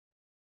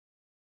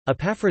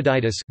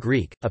Epaphroditus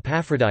Greek,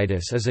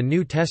 Epaphroditus is a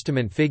New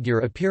Testament figure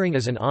appearing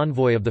as an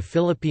envoy of the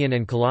Philippian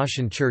and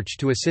Colossian Church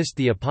to assist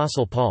the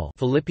Apostle Paul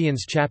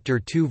Philippians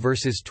chapter 2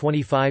 verses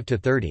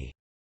 25–30.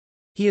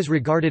 He is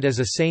regarded as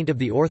a saint of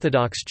the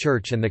Orthodox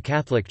Church and the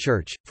Catholic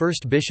Church,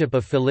 first bishop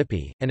of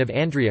Philippi, and of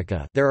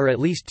Andriaca. There are at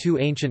least two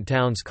ancient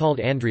towns called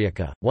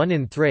Andriaca, one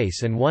in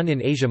Thrace and one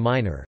in Asia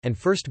Minor, and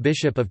first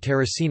bishop of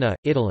Terracina,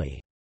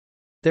 Italy.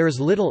 There is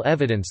little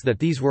evidence that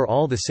these were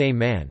all the same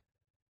man.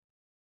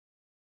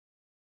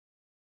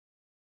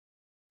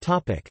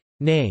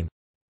 Name.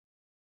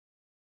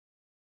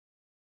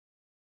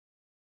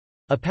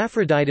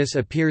 Epaphroditus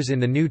appears in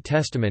the New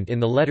Testament in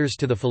the letters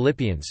to the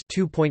Philippians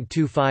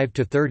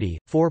 2.25–30,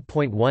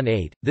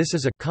 4.18. This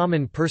is a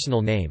common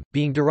personal name,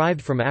 being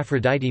derived from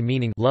Aphrodite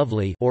meaning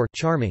lovely or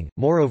charming.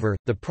 Moreover,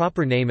 the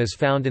proper name is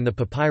found in the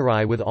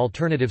papyri with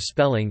alternative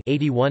spelling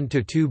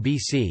 81–2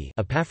 BC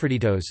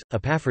Epaphroditos,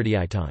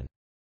 Epaphroditon.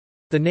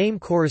 The name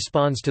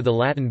corresponds to the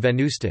Latin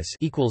Venustus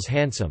equals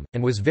handsome,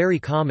 and was very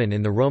common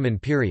in the Roman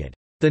period.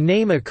 The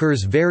name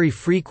occurs very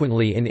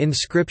frequently in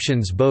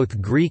inscriptions both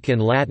Greek and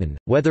Latin,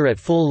 whether at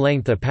full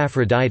length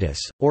Epaphroditus,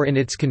 or in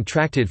its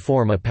contracted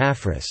form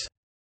Epaphras.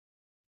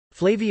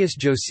 Flavius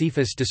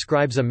Josephus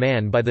describes a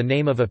man by the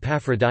name of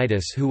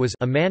Epaphroditus who was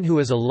a man who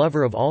is a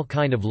lover of all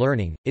kind of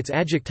learning. Its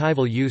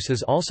adjectival use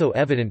is also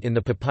evident in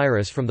the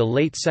papyrus from the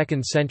late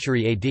 2nd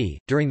century AD,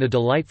 during the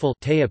delightful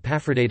Te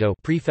Epaphrodito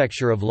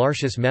prefecture of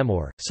Lartius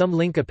Memor. Some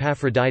link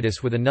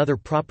Epaphroditus with another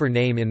proper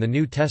name in the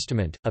New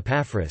Testament,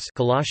 Epaphras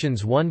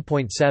Colossians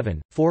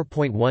 1.7,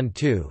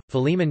 4.12,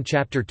 Philemon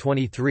chapter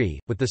 23,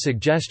 with the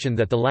suggestion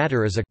that the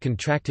latter is a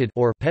contracted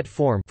or pet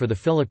form for the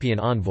Philippian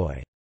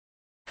envoy.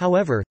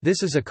 However,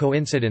 this is a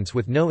coincidence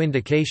with no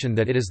indication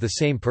that it is the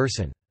same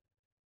person.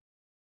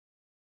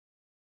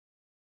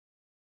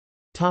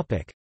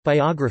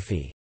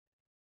 Biography.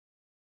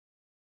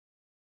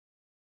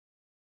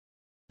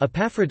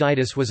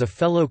 Epaphroditus was a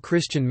fellow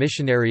Christian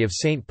missionary of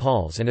St.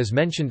 Paul's and is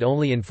mentioned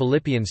only in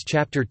Philippians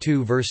chapter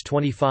 2 verse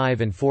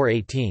 25 and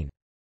 4:18.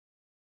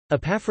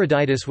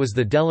 Epaphroditus was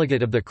the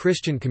delegate of the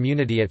Christian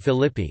community at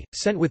Philippi,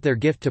 sent with their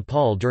gift to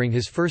Paul during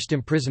his first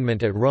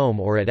imprisonment at Rome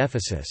or at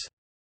Ephesus.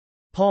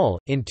 Paul,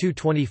 in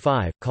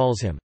 2:25,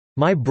 calls him,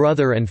 "my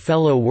brother and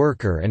fellow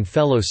worker and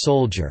fellow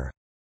soldier."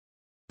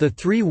 The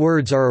three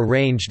words are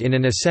arranged in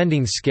an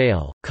ascending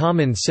scale: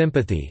 common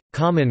sympathy,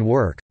 common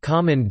work,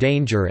 common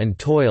danger and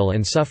toil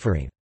and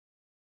suffering.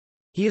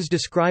 He is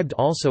described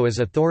also as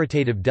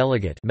authoritative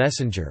delegate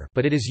messenger,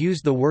 but it is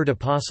used the word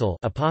apostle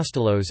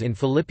apostolos in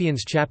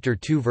Philippians chapter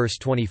 2 verse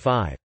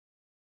 25.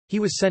 He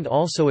was sent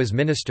also as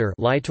minister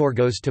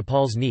liturgos to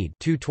Paul's need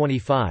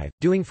 2:25,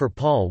 doing for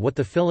Paul what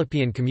the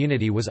Philippian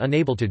community was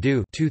unable to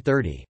do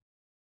 2:30.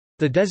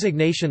 The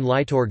designation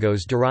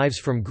liturgos derives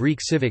from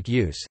Greek civic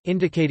use,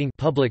 indicating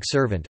public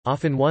servant,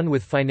 often one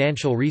with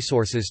financial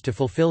resources to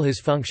fulfill his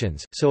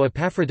functions, so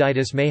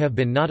Epaphroditus may have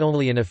been not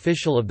only an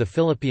official of the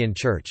Philippian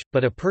church,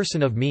 but a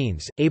person of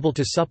means, able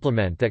to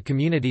supplement that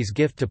community's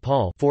gift to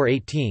Paul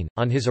 4:18.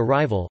 On his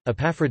arrival,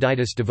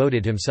 Epaphroditus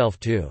devoted himself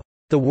to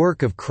the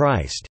work of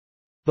Christ,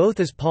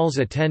 both as Paul's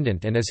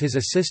attendant and as his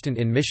assistant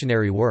in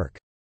missionary work.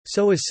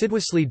 So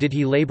assiduously did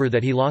he labor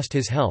that he lost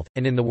his health,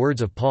 and in the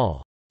words of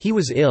Paul, "He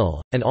was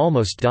ill, and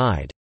almost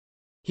died."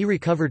 He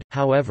recovered,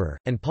 however,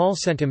 and Paul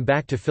sent him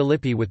back to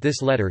Philippi with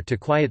this letter to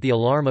quiet the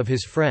alarm of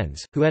his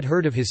friends, who had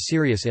heard of his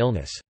serious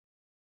illness.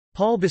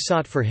 Paul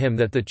besought for him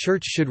that the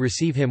church should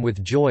receive him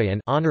with joy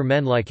and honor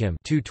men like him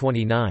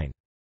 2:29.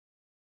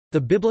 The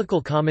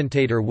biblical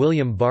commentator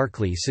William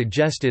Barclay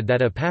suggested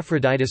that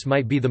Epaphroditus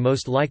might be the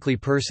most likely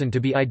person to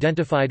be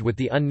identified with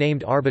the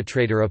unnamed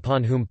arbitrator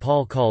upon whom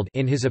Paul called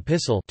in his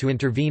epistle to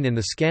intervene in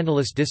the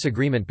scandalous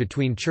disagreement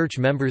between church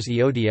members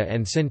Euodia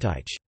and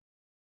Syntyche.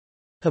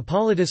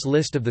 Hippolytus'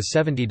 list of the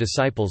 70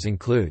 disciples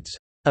includes,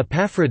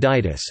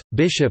 "Epaphroditus,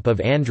 bishop of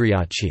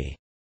Andriachi."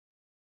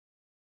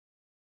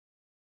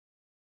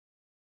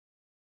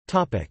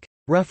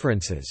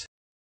 References.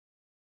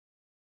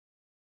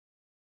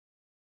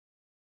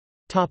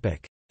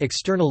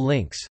 External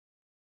links.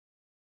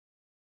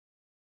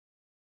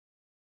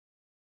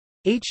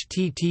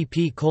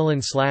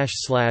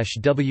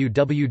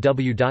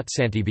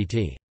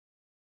 http://www.santibt.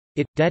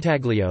 It.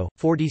 Dettaglio,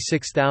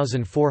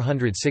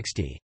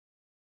 46460.